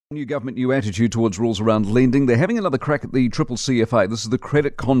New government, new attitude towards rules around lending. They're having another crack at the CCCFA. This is the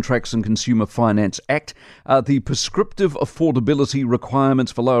Credit Contracts and Consumer Finance Act. The prescriptive affordability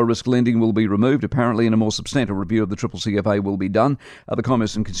requirements for lower risk lending will be removed. Apparently, in a more substantive review of the CCCFA will be done. The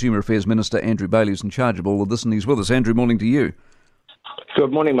Commerce and Consumer Affairs Minister, Andrew Bailey, is in charge of all of this, and he's with us. Andrew, morning to you.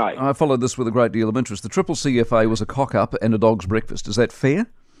 Good morning, mate. I followed this with a great deal of interest. The CCCFA was a cock-up and a dog's breakfast. Is that fair?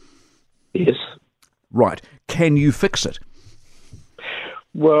 Yes. Right. Can you fix it?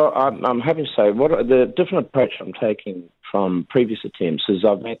 Well, I'm happy to say the different approach I'm taking from previous attempts is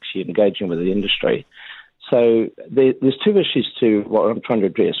I'm actually engaging with the industry. So there's two issues to what I'm trying to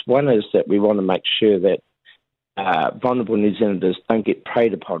address. One is that we want to make sure that vulnerable New Zealanders don't get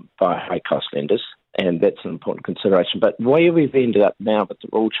preyed upon by high-cost lenders, and that's an important consideration. But where we've ended up now with the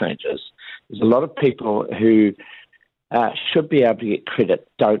rule changes is a lot of people who should be able to get credit,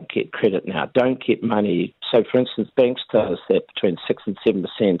 don't get credit now, don't get money. So, for instance, banks tell us that between 6 and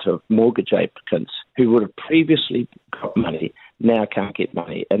 7% of mortgage applicants who would have previously got money now can't get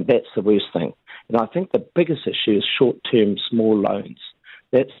money, and that's the worst thing. And I think the biggest issue is short-term small loans.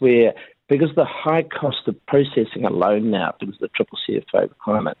 That's where, because of the high cost of processing a loan now, because of the CCCFA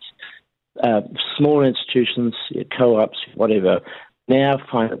requirements, small institutions, co-ops, whatever, now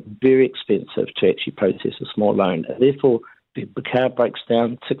find it very expensive to actually process a small loan. And therefore, if the car breaks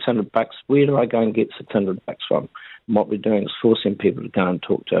down, $600, where do I go and get $600 from? And what we're doing is forcing people to go and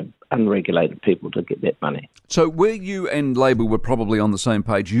talk to unregulated people to get that money. So where you and Labour were probably on the same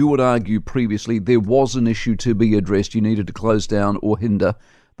page, you would argue previously there was an issue to be addressed. You needed to close down or hinder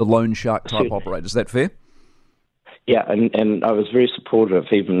the loan shark type operators. Is that fair? Yeah, and I was very supportive,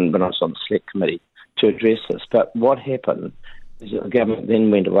 even when I was on the Select Committee, to address this. But what happened is that the government then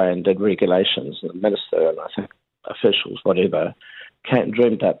went away and did regulations, and the minister and I think officials, whatever,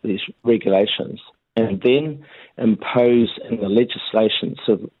 dreamed up these regulations and then imposed in the legislation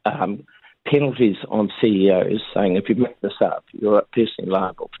penalties on CEOs, saying if you make this up, you're personally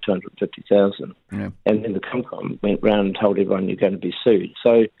liable for $250,000. Yeah. And then the Comcom went round and told everyone you're going to be sued.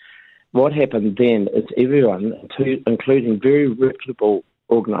 So what happened then is everyone, including very reputable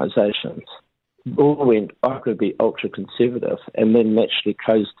organisations, all went, I could be ultra-conservative, and then naturally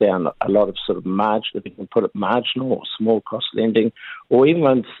closed down a lot of sort of marginal, if you can put it, marginal or small-cost lending, or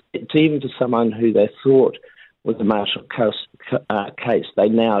even to someone who they thought was a marginal case, they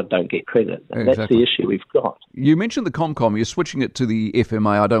now don't get credit. And exactly. That's the issue we've got. You mentioned the Comcom. You're switching it to the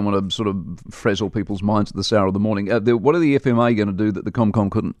FMA. I don't want to sort of frazzle people's minds at this hour of the morning. What are the FMA going to do that the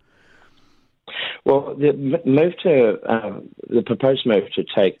Comcom couldn't? Well, the proposed move to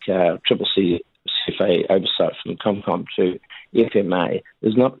take CCCFA oversight from Comcom to FMA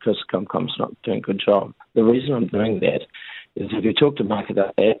is not because Comcom's not doing a good job. The reason I'm doing that is if you talk to market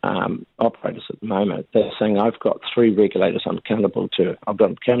operators at the moment, they're saying I've got three regulators I'm accountable to. I've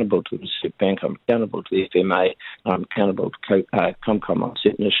got accountable to the Reserve Bank, I'm accountable to the FMA, and I'm accountable to Comcom on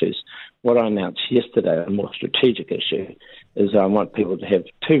certain issues. What I announced yesterday, a more strategic issue, is I want people to have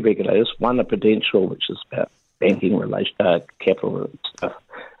two regulators, one a prudential, which is about banking capital and stuff,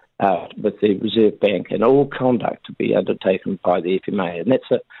 with the Reserve Bank, and all conduct to be undertaken by the FMA. And that's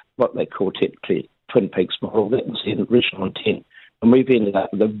what they call technically Twin Peaks model. That was the original intent. And we've ended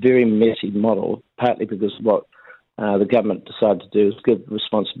up with a very messy model, partly because what the government decided to do is give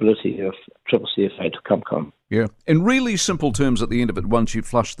responsibility of CCCFA to Comcom. Yeah. In really simple terms at the end of it, once you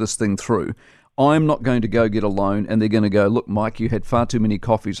flush this thing through, I'm not going to go get a loan and they're going to go, look, Mike, you had far too many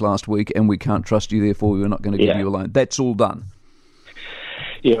coffees last week and we can't trust you, therefore we're not going to give you a loan. That's all done.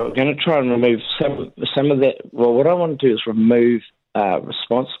 Yeah, we're going to try and remove some of that. Well, what I want to do is remove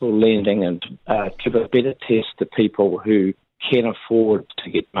responsible lending and give a better test to people who can afford to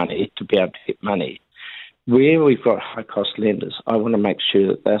get money, to be able to get money. Where we've got high-cost lenders, I want to make sure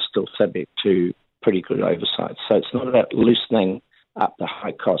that they're still subject to pretty good oversight. So it's not about loosening up the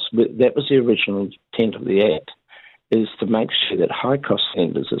high costs. That was the original intent of the Act, is to make sure that high-cost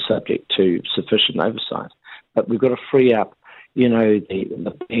lenders are subject to sufficient oversight. But we've got to free up,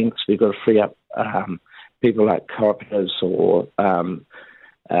 the banks, we've got to free up people like cooperatives or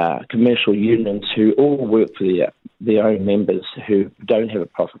commercial unions who all work for their own members who don't have a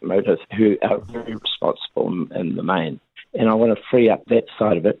profit motive, who are very responsible in the main. And I want to free up that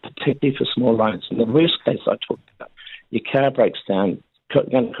side of it, particularly for small loans. In the worst case I talked about, your car breaks down,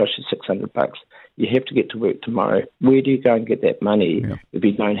 it's going to cost you $600. You have to get to work tomorrow. Where do you go and get that money if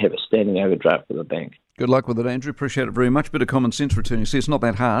you don't have a standing overdraft with a bank? Good luck with it, Andrew. Appreciate it very much. Bit of common sense returning. See, it's not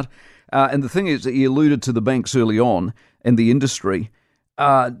that hard. And the thing is that you alluded to the banks early on and the industry.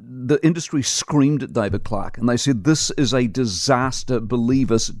 The industry screamed at David Clark and they said, this is a disaster.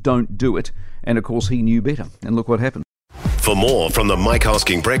 Believe us, don't do it. And of course, he knew better. And look what happened. For more from the Mike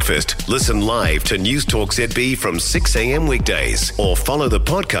Hosking Breakfast, listen live to News Talk ZB from 6 a.m. weekdays or follow the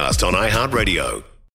podcast on iHeartRadio.